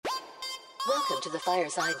Welcome to the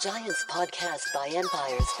Fireside Giants podcast by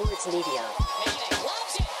Empire Sports Media.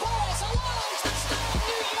 Loves it, balls alone, touchdown,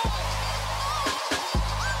 New York!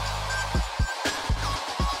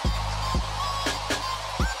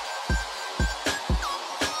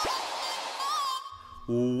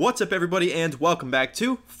 What's up, everybody, and welcome back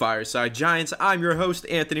to Fireside Giants. I'm your host,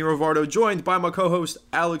 Anthony Rovardo, joined by my co-host,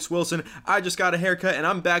 Alex Wilson. I just got a haircut, and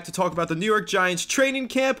I'm back to talk about the New York Giants training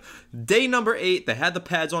camp, day number 8. They had the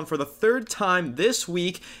pads on for the third time this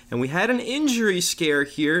week, and we had an injury scare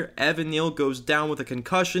here. Evan Neal goes down with a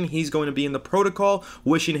concussion. He's going to be in the protocol,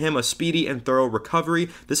 wishing him a speedy and thorough recovery.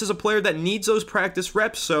 This is a player that needs those practice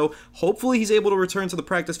reps, so hopefully he's able to return to the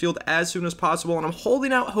practice field as soon as possible, and I'm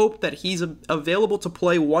holding out hope that he's available to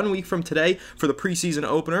play 1 week from today for the preseason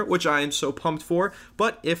opener, which I am so pumped for.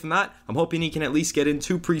 But if not, I'm hoping he can at least get in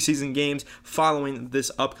 2 preseason games following this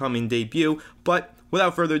upcoming debut. But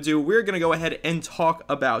without further ado, we're going to go ahead and talk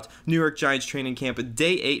about New York Giants training camp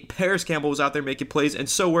day 8. Paris Campbell was out there making plays, and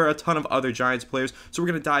so were a ton of other Giants players. So we're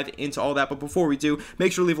going to dive into all that. But before we do,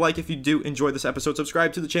 make sure to leave a like if you do enjoy this episode.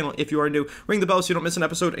 Subscribe to the channel if you are new. Ring the bell so you don't miss an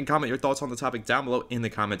episode, and comment your thoughts on the topic down below in the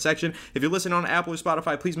comment section. If you're listening on Apple or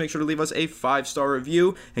Spotify, please make sure to leave us a 5-star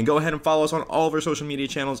review, and go ahead and follow us on all of our social media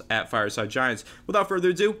channels at Fireside Giants. Without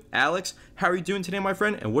further ado, Alex, how are you doing today, my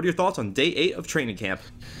friend? And what are your thoughts on day 8 of training camp?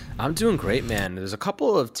 I'm doing great, man. There's a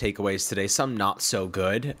couple of takeaways today, some not so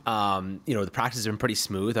good. The practice has been pretty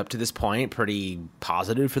smooth up to this point, pretty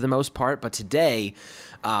positive for the most part. But today,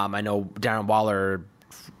 I know Darren Waller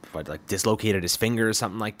dislocated his finger or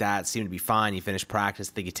something like that. Seemed to be fine. He finished practice.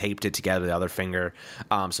 I think he taped it together with the other finger.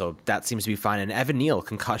 So that seems to be fine. And Evan Neal,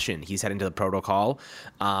 concussion. He's heading to the protocol.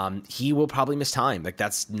 He will probably miss time.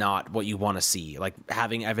 That's not what you want to see.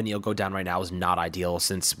 Having Evan Neal go down right now is not ideal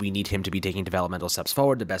since we need him to be taking developmental steps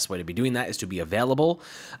forward. The best way to be doing that is to be available.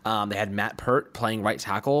 They had Matt Pert playing right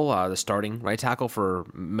tackle, the starting right tackle for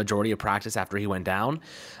majority of practice after he went down.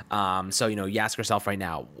 So you ask yourself right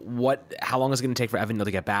now, how long is it going to take for Evan Neal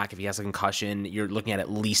to get back? If he has a concussion, you're looking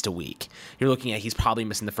at least a week. You're looking at he's probably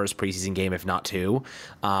missing the first preseason game, if not 2.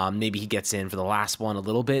 Maybe he gets in for the last one a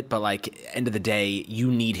little bit, but end of the day, you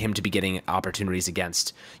need him to be getting opportunities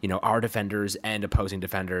against our defenders and opposing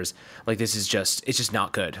defenders. It's just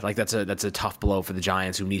not good. That's a tough blow for the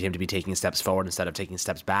Giants, who need him to be taking steps forward instead of taking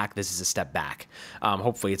steps back. This is a step back.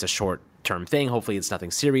 Hopefully it's a short-term thing. Hopefully it's nothing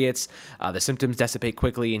serious. The symptoms dissipate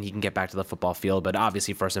quickly and he can get back to the football field. But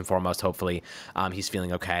obviously, first and foremost, hopefully he's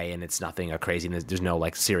feeling okay and it's nothing crazy and there's no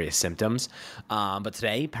serious symptoms. But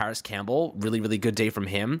today, Paris Campbell, really, really good day from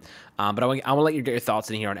him. But I want to let you get your thoughts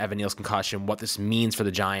in here on Evan Neal's concussion, what this means for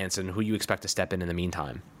the Giants, and who you expect to step in the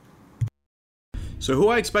meantime. So who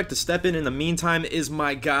I expect to step in the meantime is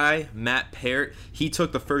my guy, Matt Pert. He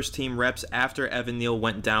took the first team reps after Evan Neal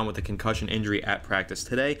went down with a concussion injury at practice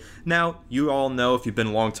today. Now, you all know, if you've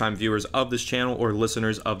been longtime viewers of this channel or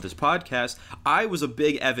listeners of this podcast, I was a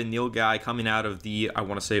big Evan Neal guy coming out of the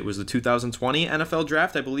 2020 NFL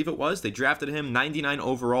draft, I believe it was. They drafted him 99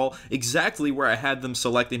 overall, exactly where I had them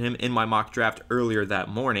selecting him in my mock draft earlier that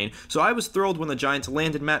morning. So I was thrilled when the Giants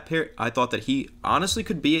landed Matt Pert. I thought that he honestly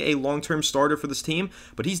could be a long-term starter for this team,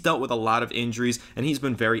 but he's dealt with a lot of injuries and he's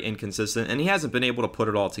been very inconsistent and he hasn't been able to put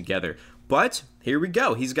it all together. But here we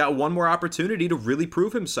go. He's got one more opportunity to really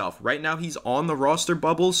prove himself. Right now he's on the roster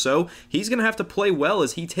bubble, so he's going to have to play well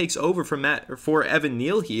as he takes over for Evan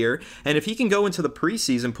Neal here. And if he can go into the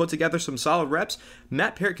preseason, put together some solid reps,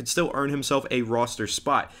 Matt Pert could still earn himself a roster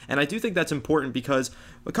spot. And I do think that's important because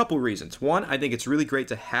a couple reasons. One, I think it's really great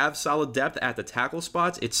to have solid depth at the tackle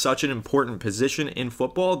spots. It's such an important position in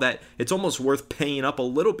football that it's almost worth paying up a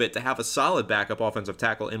little bit to have a solid backup offensive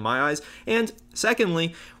tackle in my eyes. And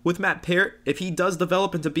secondly, with Matt Pert, if he does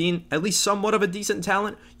develop into being at least somewhat of a decent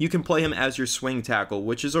talent, you can play him as your swing tackle,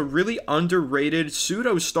 which is a really underrated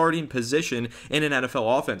pseudo-starting position in an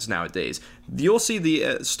NFL offense nowadays. You'll see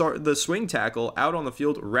the swing tackle out on the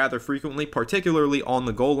field rather frequently, particularly on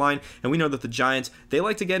the goal line, and we know that the Giants, they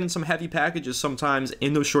like to get in some heavy packages sometimes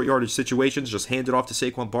in those short yardage situations, just hand it off to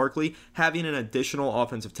Saquon Barkley. Having an additional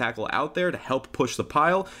offensive tackle out there to help push the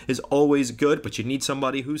pile is always good, but you need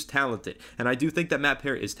somebody who's talented, and I do think that Matt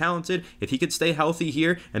Pert is talented. If he could stay healthy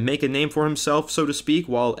here and make a name for himself, so to speak,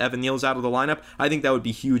 while Evan Neal's out of the lineup, I think that would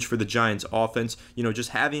be huge for the Giants offense, just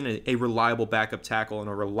having a reliable backup tackle and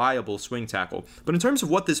a reliable swing tackle. But in terms of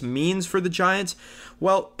what this means for the Giants,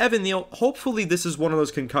 well, Evan Neal, hopefully this is one of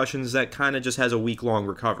those concussions that kind of just has a week-long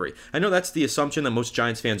recovery. I know that's the assumption that most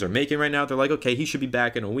Giants fans are making right now. They're like, okay, he should be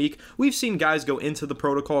back in a week. We've seen guys go into the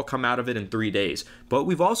protocol, come out of it in 3 days. But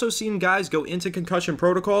we've also seen guys go into concussion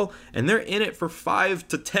protocol, and they're in it it for 5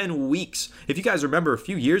 to 10 weeks. If you guys remember, a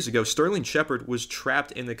few years ago, Sterling Shepard was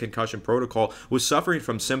trapped in the concussion protocol, was suffering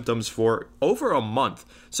from symptoms for over a month.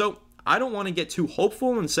 So I don't want to get too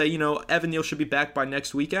hopeful and say, Evan Neal should be back by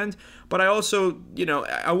next weekend. But I also,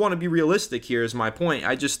 I want to be realistic here is my point.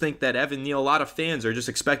 I just think that Evan Neal, a lot of fans are just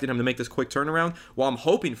expecting him to make this quick turnaround. While I'm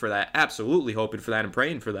hoping for that, absolutely hoping for that and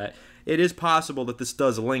praying for that, it is possible that this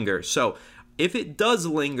does linger. So if it does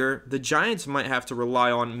linger, the Giants might have to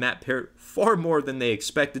rely on Matt Parrott far more than they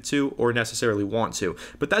expected to or necessarily want to.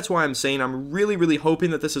 But that's why I'm saying I'm really, really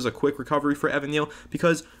hoping that this is a quick recovery for Evan Neal,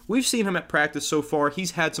 because we've seen him at practice so far.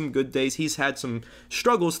 He's had some good days. He's had some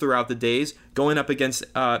struggles throughout the days going up against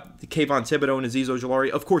Kayvon Thibodeau and Azeez Ojulari.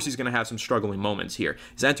 Of course, he's going to have some struggling moments here.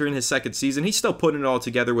 He's entering his second season. He's still putting it all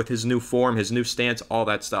together with his new form, his new stance, all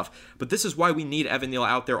that stuff. But this is why we need Evan Neal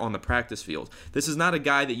out there on the practice field. This is not a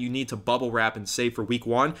guy that you need to bubble wrap and save for week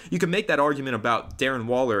one. You can make that argument about Darren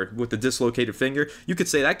Waller with the dislocated finger. You could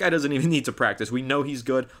say that guy doesn't even need to practice. We know he's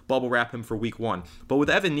good. Bubble wrap him for week one. But with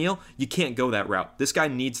Evan Neal, you can't go that route. This guy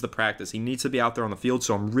needs the practice. He needs to be out there on the field.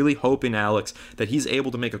 So I'm really hoping, Alex, that he's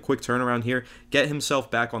able to make a quick turnaround here, get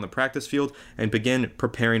himself back on the practice field, and begin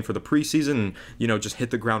preparing for the preseason and, just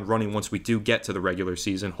hit the ground running once we do get to the regular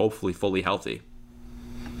season, hopefully fully healthy.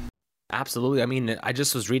 Absolutely. I mean, I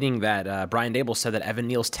just was reading that Brian Daboll said that Evan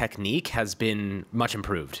Neal's technique has been much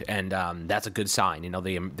improved, and that's a good sign.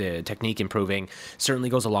 The technique improving certainly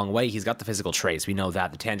goes a long way. He's got the physical traits. We know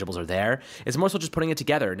that. The tangibles are there. It's more so just putting it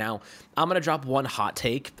together. Now, I'm going to drop one hot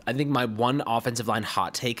take. I think my one offensive line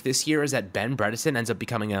hot take this year is that Ben Bredeson ends up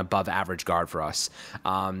becoming an above-average guard for us.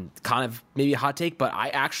 Kind of maybe a hot take, but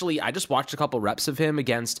I just watched a couple reps of him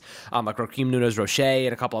against like Raheem Nunez-Roche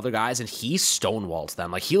and a couple other guys, and he stonewalled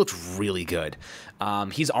them. Like, he looked really good.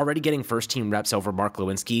 He's already getting first-team reps over Mark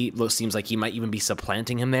Lewinsky. Seems like he might even be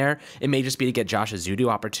supplanting him there. It may just be to get Josh Azudu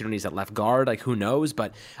opportunities at left guard. Like, who knows?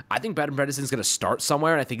 But I think Ben Bredeson's going to start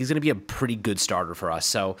somewhere, and I think he's going to be a pretty good starter for us.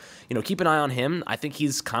 So, keep an eye on him. I think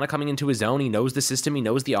he's kind of coming into his own. He knows the system. He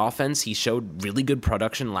knows the offense. He showed really good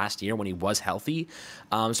production last year when he was healthy.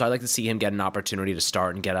 So I'd like to see him get an opportunity to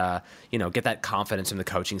start and get that confidence from the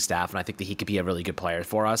coaching staff. And I think that he could be a really good player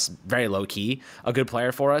for us. Very low-key, a good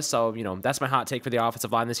player for us. So, that's my hot take for the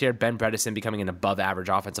offensive line this year. Ben Bredeson becoming an above-average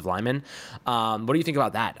offensive lineman. What do you think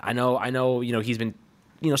about that? I know. He's been,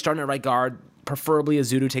 starting at right guard. Preferably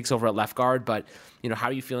Azudu takes over at left guard. But how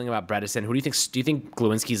are you feeling about Bredeson? Who do you think? Do you think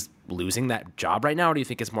Glowinski's losing that job right now, or do you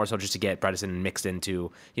think it's more so just to get Bredeson mixed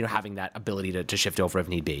into having that ability to shift over if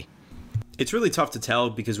need be? It's really tough to tell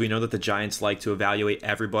because we know that the Giants like to evaluate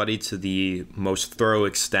everybody to the most thorough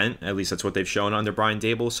extent. At least that's what they've shown under Brian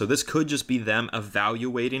Daboll. So this could just be them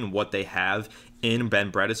evaluating what they have in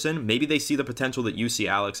Ben Bredeson. Maybe they see the potential that you see,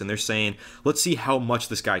 Alex, and they're saying, let's see how much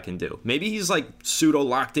this guy can do. Maybe he's like pseudo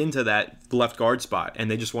locked into that left guard spot, and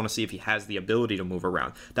they just want to see if he has the ability to move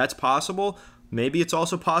around. That's possible. Maybe it's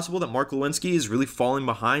also possible that Mark Lewinsky is really falling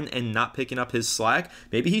behind and not picking up his slack.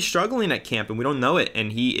 Maybe he's struggling at camp and we don't know it,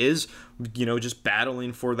 and he is, just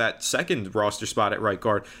battling for that second roster spot at right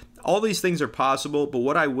guard. All these things are possible, but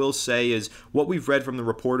what I will say is what we've read from the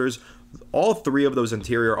reporters, all three of those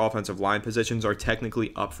interior offensive line positions are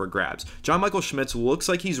technically up for grabs. John Michael Schmitz looks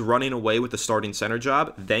like he's running away with the starting center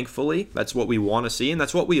job. Thankfully, that's what we want to see, and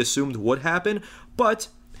that's what we assumed would happen, but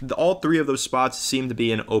all three of those spots seem to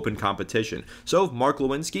be in open competition. So Mark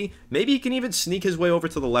Lewinsky, maybe he can even sneak his way over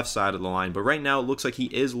to the left side of the line. But right now it looks like he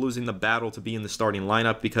is losing the battle to be in the starting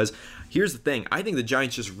lineup because here's the thing. I think the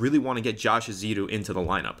Giants just really want to get Josh Azudu into the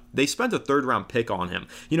lineup. They spent a third-round pick on him.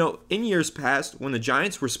 In years past, when the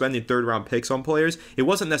Giants were spending third-round picks on players, it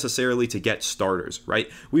wasn't necessarily to get starters, right?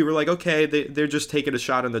 We were like, okay, they're just taking a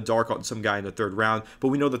shot in the dark on some guy in the third round, but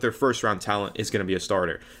we know that their first-round talent is going to be a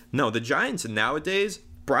starter. No, the Giants nowadays,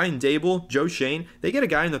 Brian Daboll, Joe Shane, they get a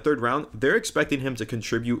guy in the third round. They're expecting him to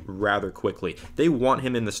contribute rather quickly. They want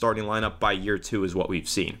him in the starting lineup by year 2 is what we've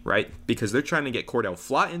seen, right? Because they're trying to get Cordell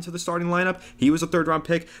Flott into the starting lineup. He was a third-round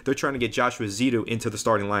pick. They're trying to get Joshua Zito into the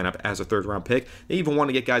starting lineup as a third-round pick. They even want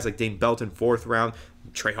to get guys like Dane Belton, 4th round.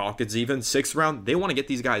 Trey Hawkins even, 6th round. They want to get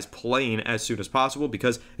these guys playing as soon as possible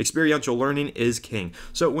because experiential learning is king.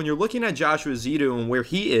 So when you're looking at Joshua Zito and where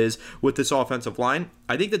he is with this offensive line,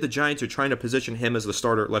 I think that the Giants are trying to position him as the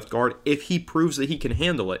starter at left guard if he proves that he can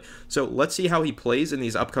handle it. So let's see how he plays in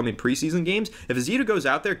these upcoming preseason games. If Zito goes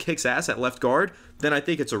out there, kicks ass at left guard, then I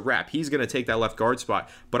think it's a wrap. He's going to take that left guard spot.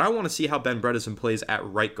 But I want to see how Ben Bredeson plays at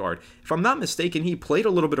right guard. If I'm not mistaken, he played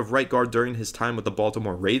a little bit of right guard during his time with the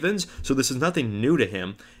Baltimore Ravens, so this is nothing new to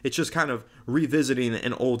him. It's just kind of revisiting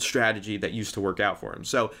an old strategy that used to work out for him.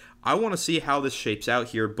 So I want to see how this shapes out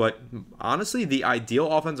here. But honestly, the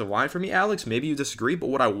ideal offensive line for me, Alex, maybe you disagree, but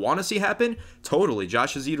what I want to see happen, totally,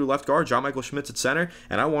 Josh Azidu left guard, John Michael Schmitz at center,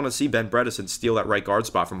 and I want to see Ben Bredesen steal that right guard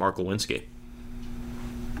spot from Mark Lewinsky.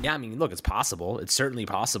 Yeah, I mean, look, it's possible. It's certainly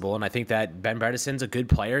possible, and I think that Ben Bredesen's a good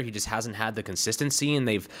player. He just hasn't had the consistency, and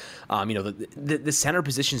they've, the center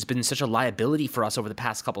position has been such a liability for us over the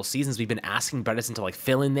past couple seasons. We've been asking Bredesen to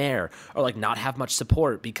fill in there or not have much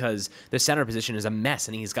support because the center position is a mess,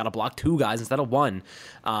 and he's got to block 2 guys instead of 1.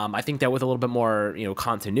 I think that with a little bit more,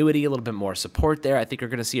 continuity, a little bit more support there, I think you're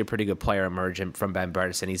going to see a pretty good player emerge from Ben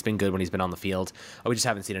Bredesen. He's been good when he's been on the field. We just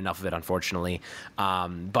haven't seen enough of it, unfortunately.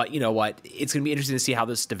 But you know what? It's going to be interesting to see how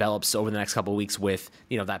this develops over the next couple of weeks with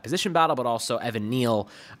that position battle, but also Evan Neal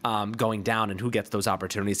going down and who gets those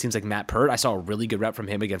opportunities. Seems like Matt Pert, I saw a really good rep from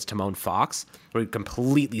him against Timon Fox where he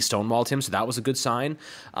completely stonewalled him, so that was a good sign.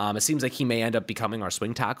 It seems like he may end up becoming our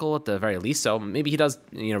swing tackle at the very least, so maybe he does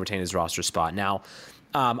retain his roster spot. Now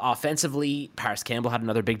offensively, Paris Campbell had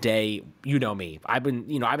another big day. You know me. I've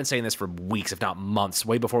been saying this for weeks, if not months,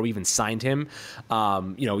 way before we even signed him.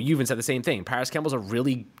 You even said the same thing. Paris Campbell's a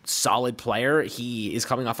really solid player. He is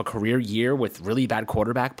coming off a career year with really bad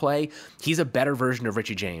quarterback play. He's a better version of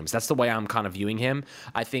Richie James. That's the way I'm kind of viewing him.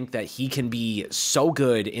 I think that he can be so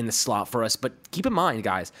good in the slot for us, but keep in mind,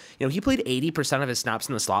 guys, he played 80% of his snaps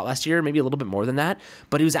in the slot last year, maybe a little bit more than that,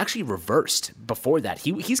 but it was actually reversed before that.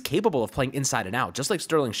 He's capable of playing inside and out, just like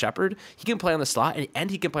Sterling Shepard. He can play on the slot and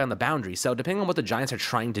he can play on the boundary. So depending on what the Giants are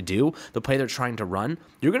trying to do, the play they're trying to run,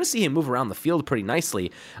 you're going to see him move around the field pretty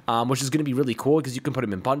nicely, which is going to be really cool because you can put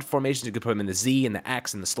him in bunt formations, you can put him in the Z and the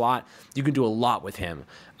X and the slot. You can do a lot with him.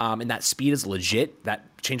 And that speed is legit. That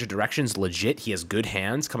change of direction is legit. He has good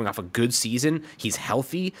hands coming off a good season. He's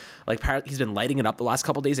healthy. He's been lighting it up the last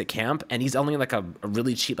couple days at camp, and he's only a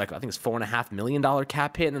really cheap, I think it's $4.5 million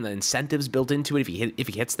cap hit, and then the incentives built into it if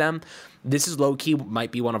he hits them. This is low key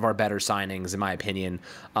might be one of our better signings in my opinion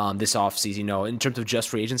this offseason. In terms of just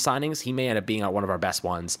free agent signings, he may end up being one of our best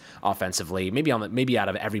ones offensively. Maybe out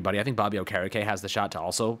of everybody. I think Bobby Okereke has the shot to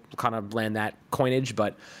also kind of land that coinage,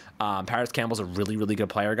 but Paris Campbell's a really, really good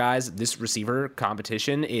player, guys. This receiver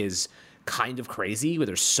competition is kind of crazy where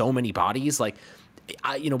there's so many bodies.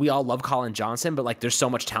 We all love Colin Johnson, but there's so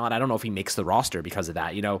much talent. I don't know if he makes the roster because of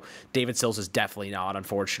that. David Sills is definitely not,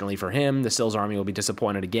 unfortunately for him. The Sills Army will be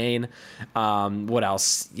disappointed again. What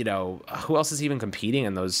else? Who else is even competing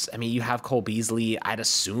in those? I mean, you have Cole Beasley. I'd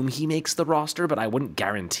assume he makes the roster, but I wouldn't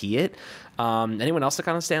guarantee it. Anyone else that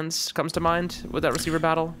kind of comes to mind with that receiver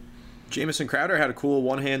battle? Jamison Crowder had a cool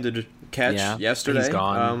one-handed catch yesterday. He's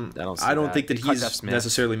gone. I don't think that he's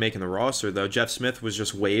necessarily making the roster, though. Jeff Smith was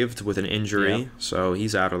just waived with an injury, so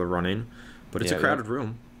he's out of the running. But it's a crowded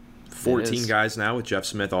room. 14 guys now with Jeff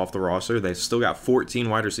Smith off the roster. They still got 14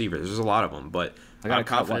 wide receivers. There's a lot of them, but I'm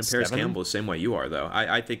confident Paris Campbell the same way you are, though.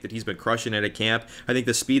 I think that he's been crushing it at camp. I think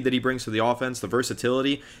the speed that he brings to the offense, the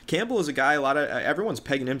versatility. Campbell is a guy. Everyone's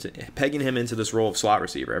pegging him into this role of slot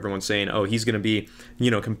receiver. Everyone's saying, "Oh, he's going to be,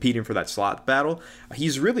 competing for that slot battle."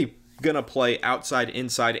 He's really going to play outside,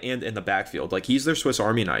 inside, and in the backfield. He's their Swiss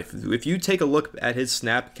Army knife. If you take a look at his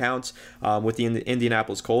snap counts with the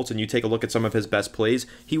Indianapolis Colts and you take a look at some of his best plays,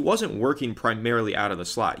 he wasn't working primarily out of the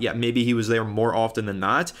slot. Yeah, maybe he was there more often than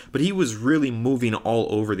not, but he was really moving all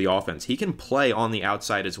over the offense. He can play on the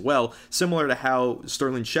outside as well, similar to how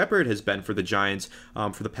Sterling Shepard has been for the Giants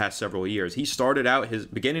for the past several years. He started out his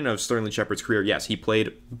beginning of Sterling Shepard's career, yes, he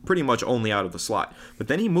played pretty much only out of the slot, but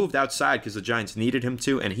then he moved outside because the Giants needed him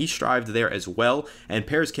to, and he strived there as well. And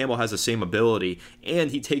Paris Campbell has the same ability, and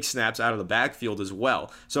he takes snaps out of the backfield as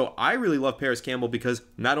well. So I really love Paris Campbell because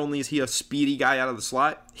not only is he a speedy guy out of the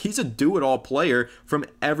slot, he's a do-it-all player from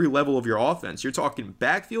every level of your offense. You're talking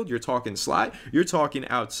backfield, you're talking slot, you're talking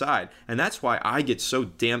outside. And that's why I get so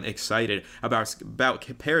damn excited about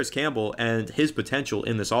Paris Campbell and his potential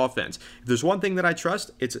in this offense. If there's one thing that I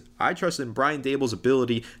trust in Brian Dable's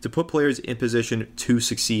ability to put players in position to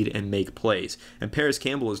succeed and make plays. And Paris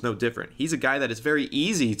Campbell is no different. He's a guy that is very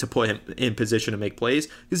easy to put him in position to make plays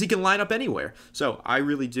because he can line up anywhere. So I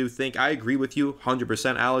really do think, I agree with you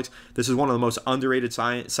 100%, Alex. This is one of the most underrated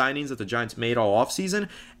signings that the Giants made all offseason.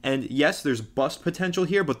 And yes, there's bust potential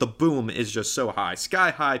here, but the boom is just so high.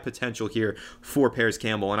 Sky high potential here for Paris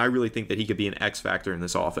Campbell, and I really think that he could be an X factor in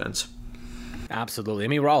this offense. Absolutely. I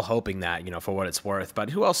mean, we're all hoping that, for what it's worth. But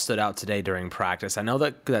who else stood out today during practice? I know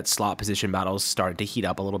that slot position battles started to heat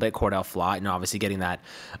up a little bit. Cordell Flott, obviously getting that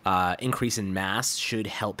increase in mass should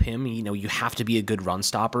help him. You have to be a good run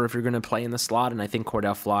stopper if you're going to play in the slot. And I think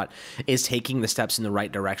Cordell Flott is taking the steps in the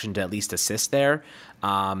right direction to at least assist there.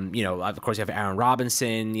 Of course, you have Aaron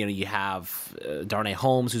Robinson. You have Darnay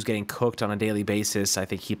Holmes, who's getting cooked on a daily basis. I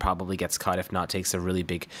think he probably gets cut, if not takes a really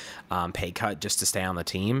big pay cut just to stay on the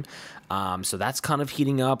team. So that's kind of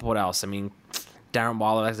heating up. What else? I mean, Darren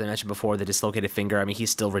Waller, as I mentioned before, the dislocated finger. I mean,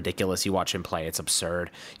 he's still ridiculous. You watch him play, it's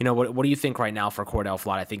absurd. What do you think right now for Cordell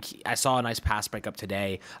Flott? I think I saw a nice pass breakup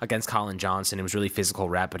today against Colin Johnson. It was really physical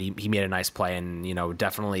rep, but he made a nice play and,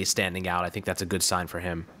 definitely standing out. I think that's a good sign for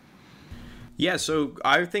him. Yeah, so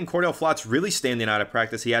I think Cordell Flott's really standing out at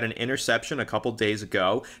practice. He had an interception a couple days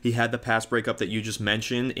ago. He had the pass breakup that you just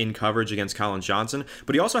mentioned in coverage against Colin Johnson.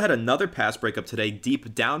 But he also had another pass breakup today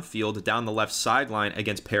deep downfield down the left sideline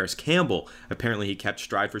against Paris Campbell. Apparently he kept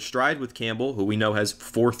stride for stride with Campbell, who we know has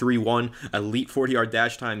 4.31 elite 40-yard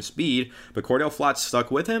dash time speed. But Cordell Flott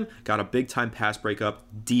stuck with him, got a big-time pass breakup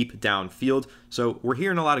deep downfield. So we're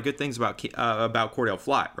hearing a lot of good things about Cordell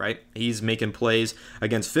Flott, right? He's making plays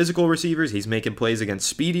against physical receivers. He's making plays against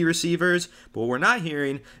speedy receivers. But what we're not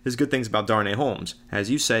hearing is good things about Darnay Holmes. As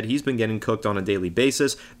you said, he's been getting cooked on a daily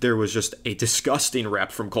basis. There was just a disgusting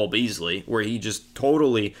rep from Cole Beasley where he just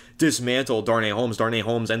totally dismantled Darnay Holmes. Darnay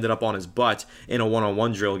Holmes ended up on his butt in a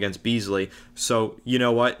one-on-one drill against Beasley. So you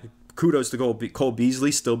know what? Kudos to Cole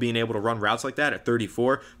Beasley still being able to run routes like that at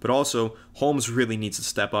 34, but also Holmes really needs to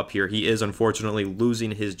step up here. He is unfortunately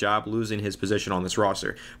losing his job, losing his position on this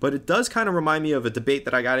roster. But it does kind of remind me of a debate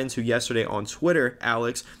that I got into yesterday on Twitter,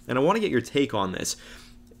 Alex, and I want to get your take on this.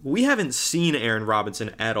 We haven't seen Aaron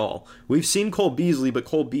Robinson at all. We've seen Cole Beasley, but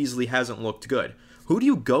Cole Beasley hasn't looked good. Who do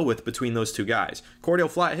you go with between those two guys? Cordell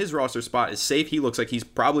Flott, his roster spot is safe. He looks like he's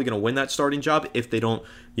probably going to win that starting job if they don't,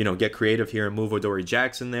 get creative here and move Adoree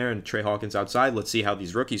Jackson there and Trey Hawkins outside. Let's see how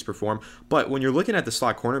these rookies perform. But when you're looking at the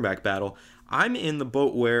slot cornerback battle, I'm in the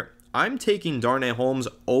boat where I'm taking Darnay Holmes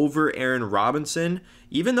over Aaron Robinson.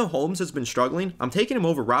 Even though Holmes has been struggling, I'm taking him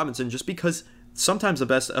over Robinson just because sometimes the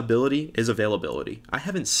best ability is availability. I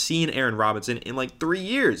haven't seen Aaron Robinson in like 3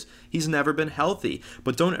 years. He's never been healthy.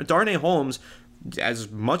 But Darnay Holmes, as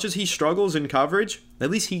much as he struggles in coverage, at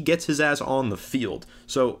least he gets his ass on the field.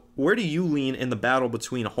 So where do you lean in the battle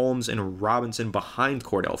between Holmes and Robinson behind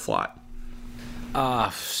Cordell Flott?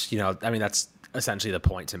 That's essentially the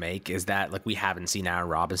point to make, is that we haven't seen Aaron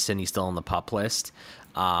Robinson. He's still on the PUP list.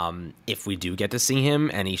 If we do get to see him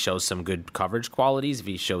and he shows some good coverage qualities, if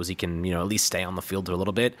he shows he can, at least stay on the field for a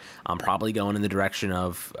little bit, I'm probably going in the direction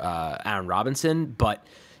of Aaron Robinson. But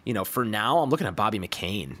for now, I'm looking at Bobby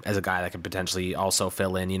McCain as a guy that could potentially also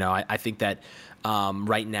fill in. I think that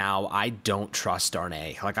right now I don't trust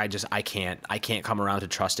Darnay. I can't come around to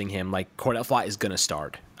trusting him. Cordell Flott is going to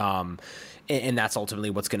start. And that's ultimately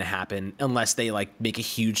what's going to happen unless they make a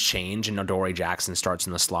huge change and Adoree Jackson starts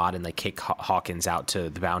in the slot and they kick Hawkins out to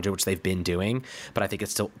the boundary, which they've been doing. But I think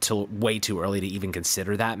it's still way too early to even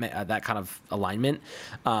consider that kind of alignment.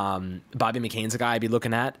 Bobby McCain's a guy I'd be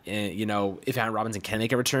looking at. If Aaron Robinson can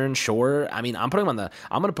make a return, sure. I mean, I'm going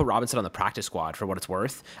to put Robinson on the practice squad for what it's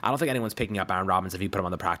worth. I don't think anyone's picking up Aaron Robinson if you put him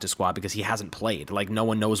on the practice squad because he hasn't played. No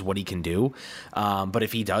one knows what he can do. But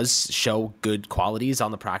if he does show good qualities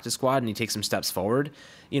on the practice squad and he takes some steps forward,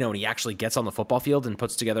 and he actually gets on the football field and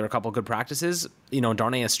puts together a couple good practices,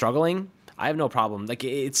 Darnay is struggling, I have no problem.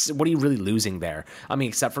 It's what are you really losing there? I mean,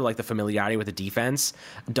 except for the familiarity with the defense,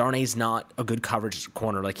 Darnay's not a good coverage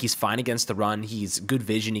corner. He's fine against the run. He's good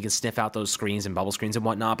vision. He can sniff out those screens and bubble screens and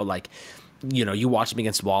whatnot. But you watch him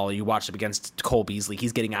against Waller, you watch him against Cole Beasley,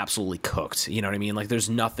 he's getting absolutely cooked. You know what I mean? There's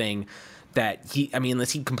nothing that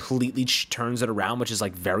unless he completely turns it around, which is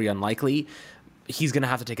very unlikely, he's going to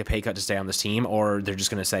have to take a pay cut to stay on this team, or they're just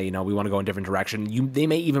going to say, we want to go in a different direction. They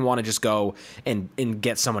may even want to just go and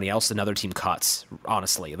get somebody else another team cuts,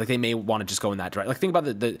 honestly. They may want to just go in that direction. Think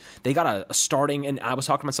about they got a starting, and I was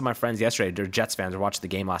talking with some of my friends yesterday, they're Jets fans, were watching the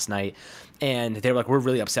game last night, and they were we're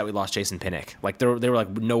really upset we lost Jason Pinnock. They were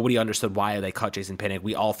nobody understood why they cut Jason Pinnock.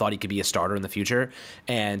 We all thought he could be a starter in the future,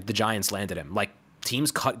 and the Giants landed him.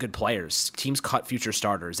 Teams cut good players. Teams cut future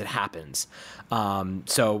starters. It happens.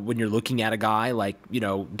 So when you're looking at a guy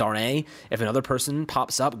Darnay, if another person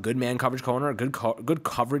pops up, good man coverage corner, good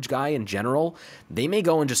coverage guy in general, they may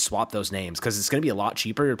go and just swap those names because it's going to be a lot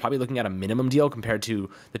cheaper. You're probably looking at a minimum deal compared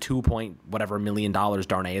to the $2 million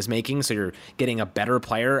Darnay is making. So you're getting a better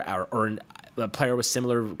player or a player with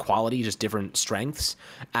similar quality, just different strengths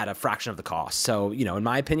at a fraction of the cost. So, in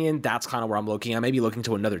my opinion, that's kind of where I'm looking. I may be looking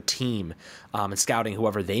to another team and scouting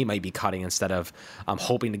whoever they might be cutting instead of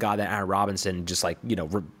hoping to God that Aaron Robinson just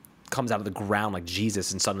comes out of the ground like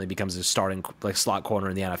Jesus and suddenly becomes a starting slot corner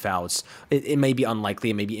in the NFL. It may be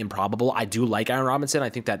unlikely, it may be improbable. I do like Aaron Robinson. I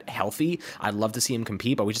think that healthy, I'd love to see him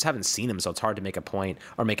compete, but we just haven't seen him, so it's hard to make a point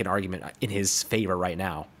or make an argument in his favor right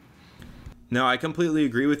now. No, I completely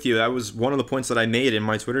agree with you. That was one of the points that I made in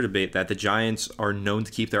my Twitter debate, that the Giants are known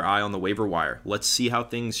to keep their eye on the waiver wire. Let's see how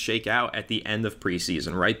things shake out at the end of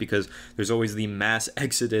preseason, right? Because there's always the mass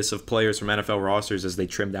exodus of players from NFL rosters as they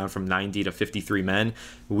trim down from 90 to 53 men.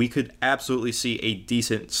 We could absolutely see a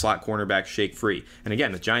decent slot cornerback shake free. And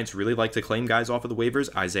again, the Giants really like to claim guys off of the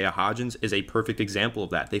waivers. Isaiah Hodgins is a perfect example of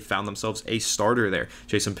that. They found themselves a starter there.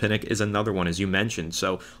 Jason Pinnock is another one, as you mentioned.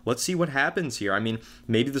 So let's see what happens here. I mean,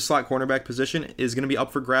 maybe the slot cornerback position is going to be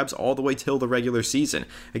up for grabs all the way till the regular season.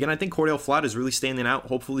 Again, I think Cordell Flott is really standing out,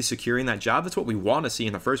 hopefully securing that job. That's what we want to see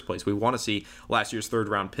in the first place. We want to see last year's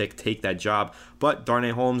third-round pick take that job. But Darnay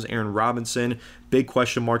Holmes, Aaron Robinson, big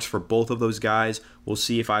question marks for both of those guys. We'll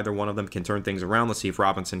see if either one of them can turn things around. Let's see if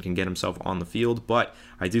Robinson can get himself on the field. But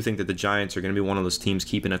I do think that the Giants are going to be one of those teams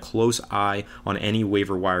keeping a close eye on any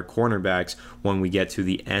waiver wire cornerbacks when we get to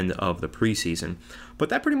the end of the preseason. But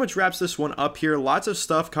that pretty much wraps this one up here. Lots of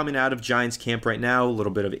stuff coming out of Giants camp right now. A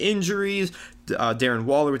little bit of injuries. Darren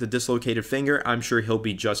Waller with a dislocated finger. I'm sure he'll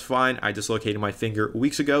be just fine. I dislocated my finger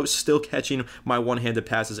weeks ago. Still catching my one-handed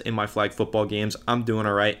passes in my flag football games. I'm doing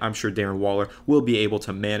all right. I'm sure Darren Waller will be able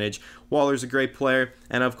to manage. Waller's a great player.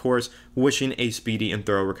 And of course, wishing a speedy and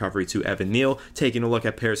thorough recovery to Evan Neal. Taking a look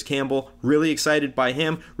at Paris Campbell. Really excited by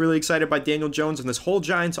him. Really excited by Daniel Jones and this whole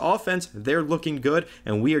Giants offense. They're looking good.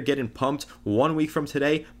 And we are getting pumped 1 week from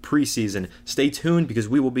today, preseason. Stay tuned because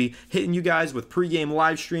we will be hitting you guys with pregame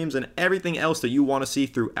live streams and everything else that you want to see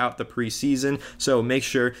throughout the preseason. So make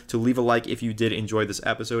sure to leave a like if you did enjoy this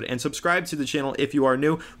episode and subscribe to the channel if you are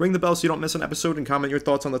new. Ring the bell so you don't miss an episode and comment your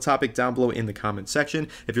thoughts on the topic down below in the comment section.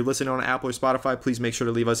 If you're listening on Apple or Spotify, please make sure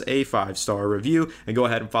to leave us a 5-star review and go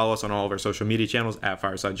ahead and follow us on all of our social media channels at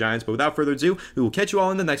Fireside Giants. But without further ado, we will catch you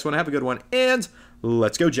all in the next one. Have a good one and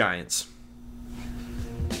let's go Giants.